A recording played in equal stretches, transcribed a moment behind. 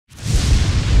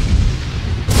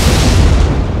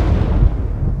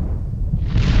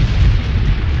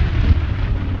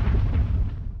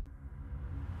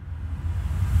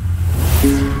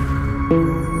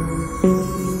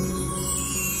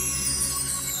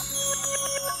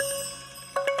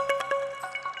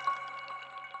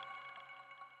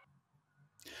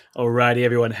Alrighty,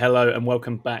 everyone. Hello and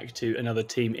welcome back to another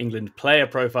Team England player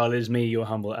profile. It is me, your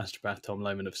humble astropath, Tom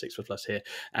Lohman of 6 Plus here,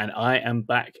 and I am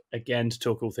back again to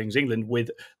talk all things England with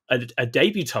a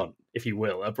debutant, if you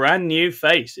will, a brand new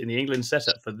face in the England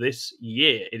setup for this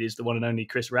year. It is the one and only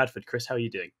Chris Radford. Chris, how are you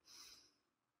doing?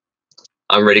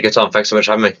 I'm really good, Tom. Thanks so much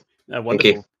for having me. Wonderful. Thank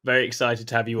you. Very excited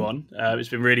to have you on. It's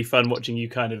been really fun watching you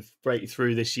kind of break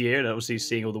through this year, and obviously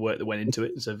seeing all the work that went into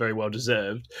it. So very well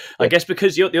deserved. Yeah. I guess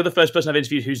because you're the first person I've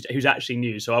interviewed who's actually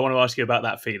new. So I want to ask you about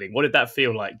that feeling. What did that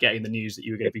feel like, getting the news that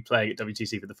you were going to be playing at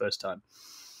WTC for the first time?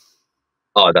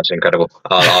 Oh, that's incredible.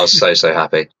 I was so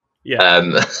happy. Yeah, I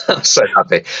was so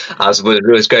happy. I was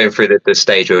going through the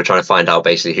stage where we were trying to find out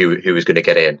basically who was going to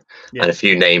get in, and a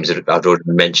few names I'd already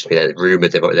mentioned,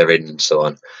 rumoured they're in and so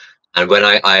on. And when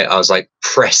I was like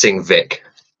pressing Vic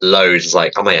loads,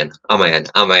 like, am I in? Am I in?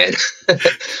 Am I in? And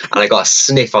I got a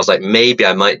sniff. I was like, maybe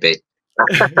I might be.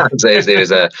 So it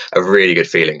was a really good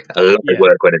feeling. A lot of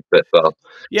work went into it as well.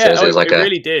 Yeah, so it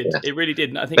really did. Yeah. It really did.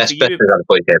 And I think best out of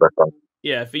 40K by far.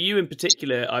 Yeah, for you in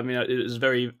particular, I mean, it was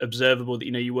very observable that,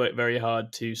 you worked very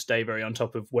hard to stay very on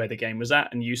top of where the game was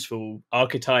at and useful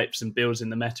archetypes and builds in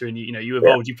the meta. And, you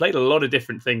evolved. Yeah. You played a lot of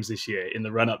different things this year in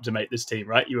the run-up to make this team,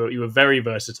 right? You were very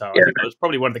versatile. Yeah. I think that was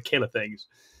probably one of the killer things.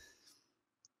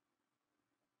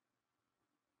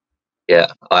 Yeah,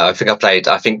 I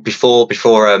think before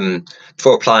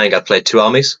applying, I played 2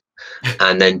 armies.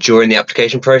 And then during the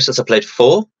application process, I played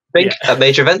 4. At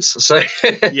major events. So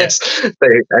yes,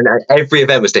 and every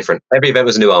event was different. Every event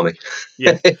was a new army.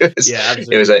 Yeah,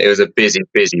 absolutely. It was a busy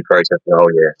process the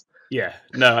whole year. Yeah,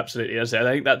 no, absolutely. I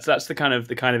think that's the kind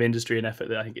of industry and effort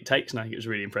that I think it takes, and I think it was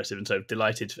really impressive. And so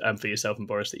delighted for yourself and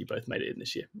Boris that you both made it in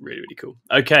this year. Really, really cool.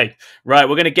 Okay, right,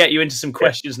 we're going to get you into some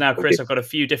questions now, Chris. I've got a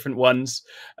few different ones.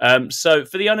 So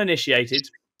for the uninitiated,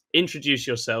 introduce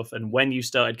yourself and when you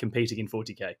started competing in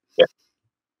 40K.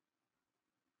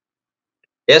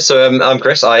 Yeah, so I'm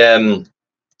Chris. I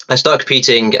started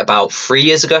competing about 3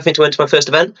 years ago. I think I went to my first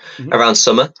event around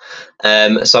summer.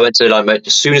 So I went to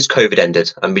as soon as COVID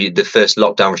ended and the first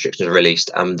lockdown restrictions were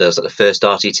released, and there was the first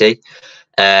RTT.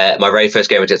 My very first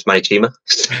game was against Manichima.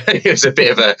 It was a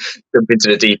bit of a jump into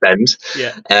the deep end.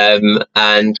 Yeah. But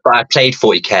I played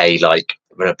 40K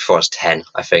before I was 10,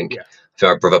 I think. Yeah. I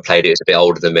think my brother played it. He was a bit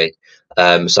older than me.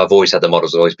 So I've always had the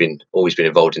models. Always been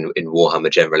involved in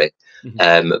Warhammer generally.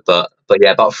 But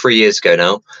yeah, about 3 years ago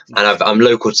now, and I'm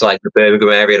local to the Birmingham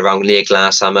area and around near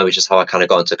Glasshammer, which is how I kind of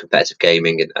got into competitive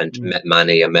gaming and met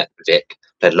Manny. I met Vic.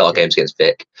 Played a lot of games against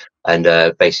Vic, and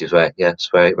basically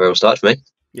it's where it all started for me.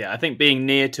 Yeah, I think being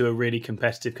near to a really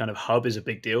competitive kind of hub is a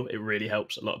big deal. It really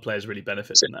helps. A lot of players really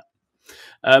benefit from that.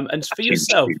 And for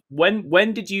yourself,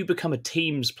 when did you become a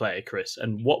teams player, Chris?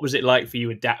 And what was it like for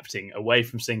you adapting away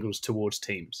from singles towards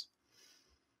teams?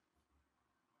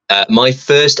 My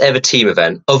first ever team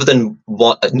event, other than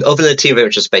a team event,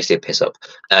 which was basically a piss up.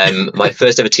 My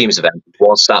first ever teams event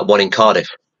was that one in Cardiff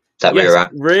that we were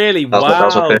at. Really? Wow. That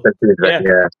was my first ever teams event.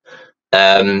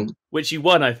 Yeah. Which you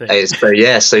won, I think. So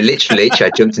literally, I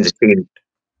jumped into teams.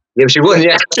 Yeah, she won.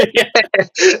 Yeah.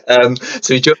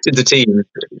 So we jumped into teams.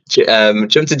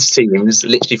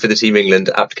 Literally for the Team England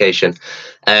application.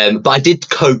 But I did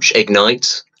coach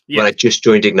Ignite. When I just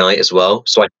joined Ignite as well.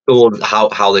 So I saw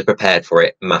how they prepared for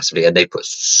it massively, and they put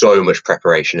so much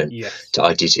preparation in to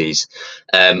ITTs.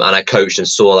 And I coached and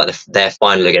saw their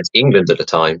final against England at the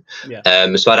time.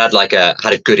 So I'd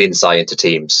had a good insight into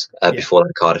teams before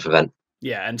that Cardiff event.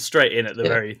 Yeah, and straight in at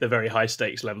the very high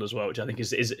stakes level as well, which I think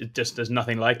is just, there's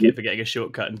nothing like it for getting a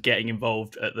shortcut and getting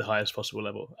involved at the highest possible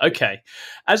level. Okay,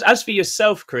 as for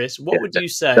yourself, Chris, what would you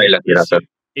say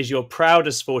is your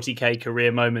proudest 40K career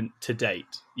moment to date?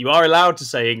 You are allowed to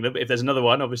say England, but if there's another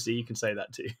one, obviously you can say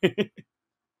that too.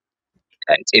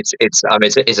 It's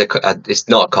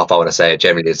not a cop. I want to say it.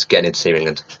 Generally, it's getting into Team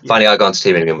England. Finally, I got into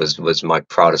Team England was my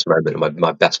proudest moment, and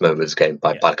my best moment of this game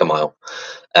by like a mile.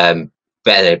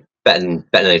 Better than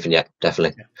anything yet,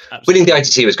 definitely. Winning the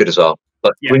ITT was good as well.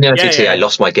 But winning the ITT, I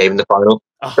lost my game in the final.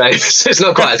 Oh. So it's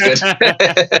not quite as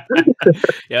good.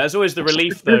 Yeah, that's always the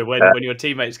relief, though, when your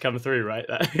teammates come through, right?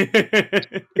 Yeah,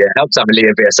 it helps having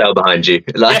Liam VSL behind you.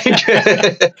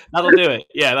 That'll do it.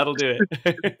 Yeah, that'll do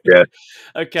it. Yeah.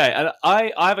 Okay, and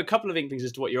I have a couple of inklings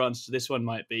as to what your answer to this one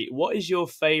might be. What is your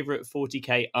favourite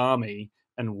 40K army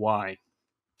and why?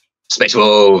 Space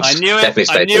Wolves. I knew it.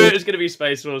 I knew it was going to be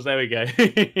Space Wolves. There we go.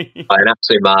 I'm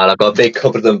absolutely mad. I've got a big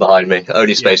couple of them behind me.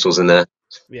 Only Space Wolves in there.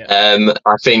 Yeah.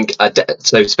 I think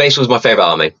so. Space Wolves is my favorite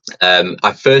army.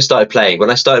 I first started playing when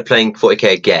I started playing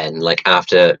 40K again,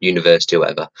 after university or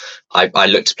whatever. I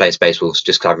looked to play Space Wolves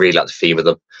just because I really like the theme of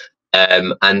them.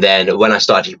 And then when I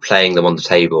started playing them on the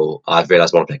table, I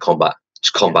realised I want to play combat.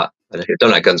 just combat. I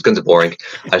don't like guns. Guns are boring.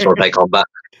 I just want to play combat.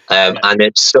 And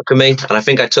it stuck with me. And I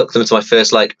think I took them to my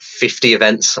first like 50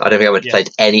 events. I don't think I went to played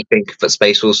anything but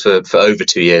Space Wolves for over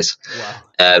 2 years. Wow.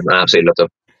 I absolutely loved them.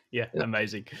 Yeah,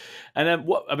 amazing. And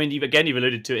what I mean, you've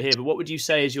alluded to it here, but what would you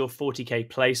say is your 40k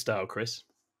play style, Chris?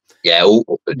 Yeah,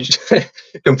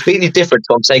 completely different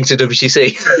to what I'm saying to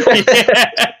WTC.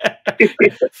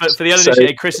 For the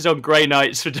uninitiated, Chris is on Grey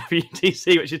Knights for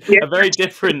WTC, which is a very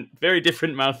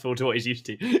different mouthful to what he's used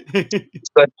to.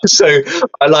 So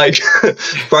I like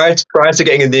prior to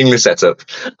getting in the English setup,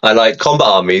 I like combat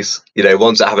armies. You know,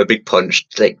 ones that have a big punch,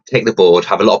 take the board,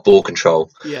 have a lot of ball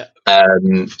control. Yeah.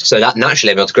 So that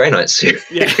naturally led me on to Grey Knights, who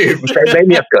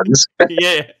mainly have guns.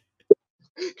 Yeah.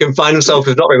 Can find themselves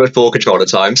with not very much ball control at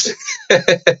times.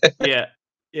 Yeah,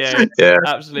 absolutely. But,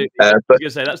 I was gonna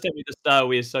say that's definitely the style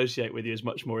we associate with you as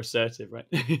much more assertive, right?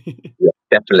 Yeah,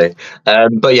 definitely.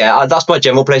 But yeah, that's my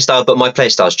general play style. But my play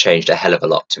style's changed a hell of a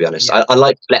lot, to be honest. Yeah. I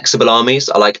like flexible armies.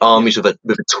 I like armies with a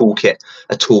toolkit,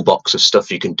 a toolbox of stuff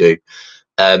you can do.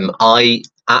 I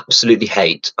absolutely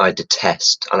I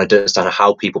detest, and I don't understand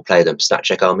how people play them. Stat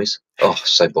check armies. Oh,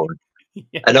 so boring.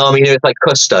 An army, you know, it's like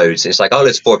custodes. It's like, oh,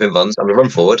 there's 4 pin ones. I'm gonna run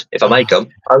forward. If I make them,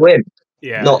 I win.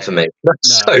 Yeah, not for me.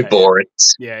 That's so boring.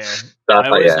 Yeah.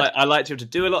 I like to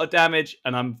do a lot of damage,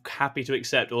 and I'm happy to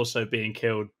accept also being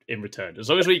killed in return. As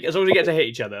long as we get to hit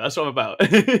each other, that's what I'm about.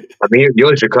 I mean,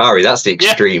 you're Drakari. That's the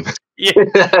extreme.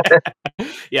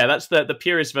 Yeah, that's the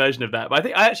purest version of that. But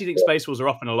I actually think Space Wolves are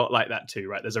often a lot like that too,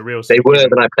 right? There's a real they were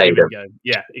when I played them.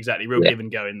 Yeah, exactly. Real give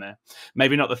and go in there.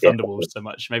 Maybe not the Thunder Wolves so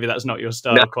much. Maybe that's not your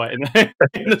style quite in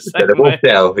the same way.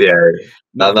 I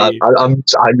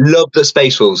love that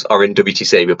Space Wolves are in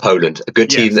WTC with Poland, a good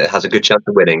team that has a good chance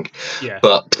of winning. Yeah,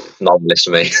 but not on the list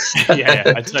for me.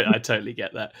 I totally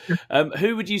get that.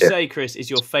 Who would you say, Chris, is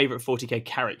your favourite 40k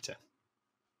character?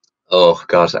 Oh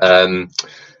God,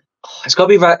 it's got to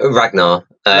be Ragnar.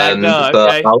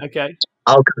 Okay.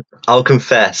 I'll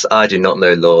confess, I do not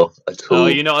know lore at all. Oh,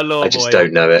 you're not a lore boy. I just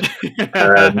don't know it.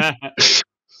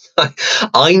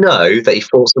 I know that he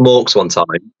fought some orcs one time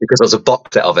because there was a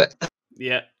box set of it.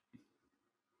 Yeah.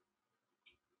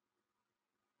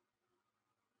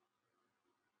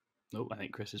 Oh, I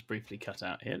think Chris has briefly cut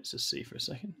out here. Let's just see for a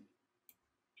second.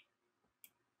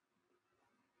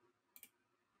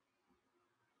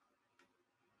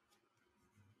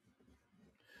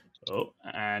 Oh,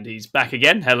 and he's back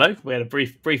again. Hello. We had a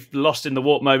brief lost in the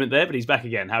warp moment there, but he's back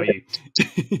again. How are you?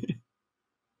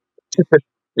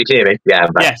 You hear me? Yeah,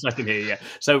 I'm back. Yes, I can hear you. Yeah.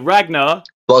 So Ragnar.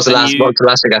 What was the last thing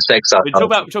I said? We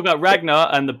talk about Ragnar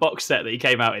and the box set that he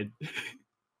came out in.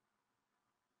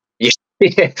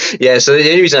 Yeah. So the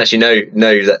only reason I actually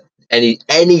know that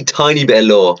any tiny bit of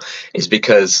lore is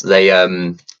because they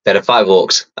had a 5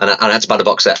 orcs and I had to buy the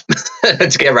box set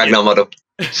to get a Ragnar model.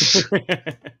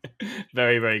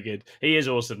 Very, very good. He is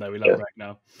awesome though. We love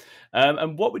Ragnar.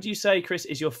 And what would you say, Chris,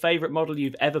 is your favourite model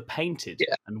you've ever painted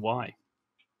and why?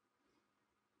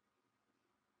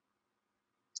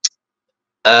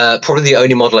 Probably the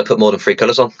only model I put more than 3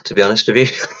 colours on, to be honest with you.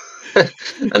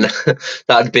 And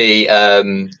that'd be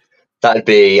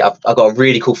I've got a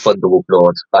really cool Thunderwolf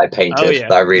Lord that I painted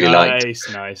that I really liked.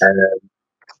 Nice.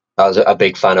 I was a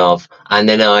big fan of. And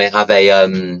then I have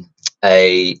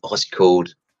a what's it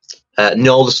called?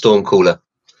 Noel the Stormcaller.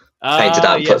 Painted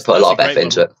out and put a lot of effort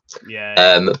into it.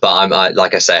 Yeah. But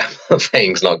like I say, my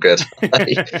painting's not good. I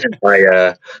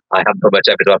haven't put much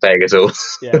effort into my painting at all.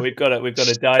 Yeah, we've got a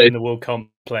dyed in the wool comp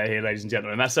player here, ladies and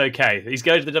gentlemen. That's okay. He's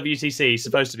going to the WTC. He's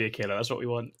supposed to be a killer. That's what we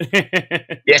want.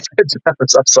 Yes,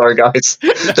 I'm sorry, guys.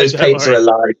 Those paints are a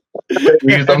lie.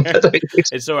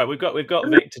 It's all right. We've got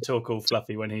Vic to talk all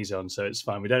fluffy when he's on, so it's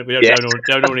fine. We don't all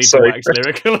need to wax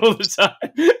lyrical all the time.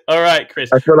 All right,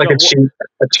 Chris. I feel like a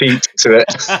cheat to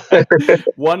it.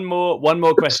 One more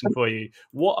question for you.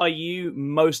 What are you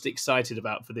most excited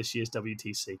about for this year's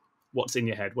WTC? What's in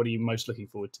your head? What are you most looking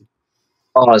forward to?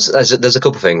 Oh, there's a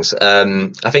couple of things.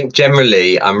 I think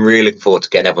generally I'm really looking forward to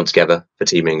getting everyone together for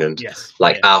Team England. Yes.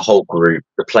 Our whole group,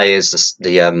 the players,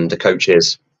 the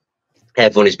coaches,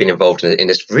 everyone who's been involved in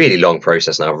this really long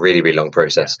process now, really long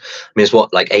process. I mean, it's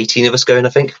what, like 18 of us going, I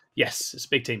think? Yes, it's a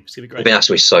big team. It's going to be great. I mean, that's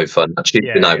going to be so fun.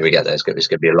 Tuesday night when we get there, it's going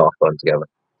to be a lot of fun together.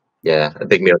 Yeah, a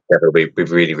big meal together will be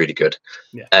really, really good.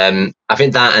 Yeah. I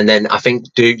think that, and then I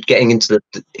think getting into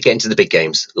the big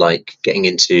games, like getting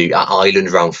into Ireland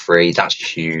round 3, that's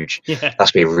huge. Yeah. That's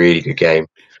gonna be a really good game.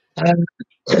 And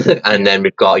then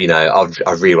we've got,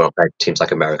 I really want to play teams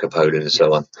like America, Poland, and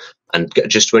so on. And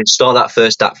just when you start that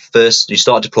first, you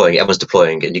start deploying, everyone's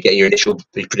deploying, and you get your initial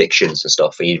predictions and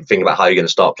stuff, and you think about how you're going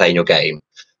to start playing your game,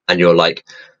 and you're like,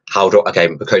 okay,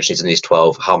 the coach needs at least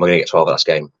 12. How am I going to get 12 at that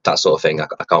game? That sort of thing. I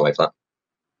can't wait for that.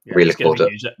 Yeah, really it's going to be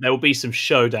to huge. There will be some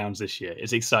showdowns this year.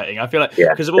 It's exciting. I feel like yeah,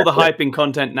 because of all the hyping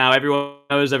content now, everyone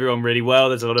knows everyone really well.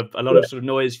 There's a lot of sort of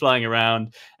noise flying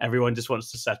around. Everyone just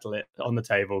wants to settle it on the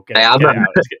table. Get it out.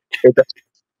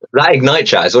 That Ignite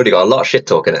chat has already got a lot of shit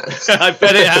talk in it. I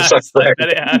bet it has. I bet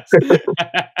it has.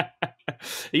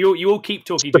 You all keep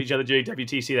talking to each other during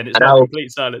WTC. Then it's not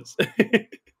complete silence.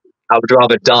 I would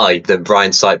rather die than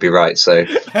Brian's site be right. So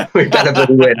we better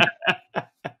bloody win.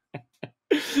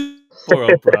 Poor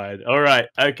old Brian. All right.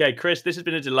 Okay, Chris, this has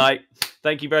been a delight.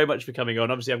 Thank you very much for coming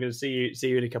on. Obviously, I'm going to see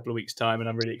you in a couple of weeks' time, and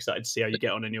I'm really excited to see how you get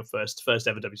on in your first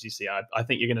ever WCC. I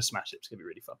think you're going to smash it. It's going to be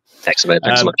really fun. Excellent.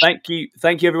 Thanks so much. Thank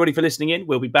you, everybody, for listening in.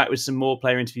 We'll be back with some more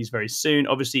player interviews very soon.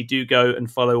 Obviously, do go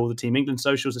and follow all the Team England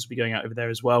socials. This will be going out over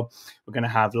there as well. We're going to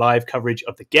have live coverage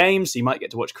of the game, so you might get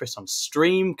to watch Chris on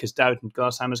stream because Dowd and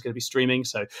Glasshammer is going to be streaming.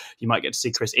 So you might get to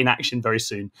see Chris in action very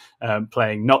soon,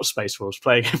 playing not Space Force,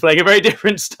 playing a very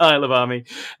different style of army.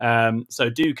 So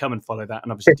do come and follow that,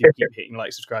 and obviously do keep hitting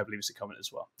like, subscribe, leave us a comment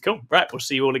as well. Cool. Right, we'll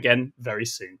see you all again very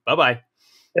soon. Bye-bye.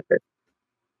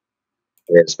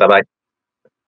 Yes, bye-bye.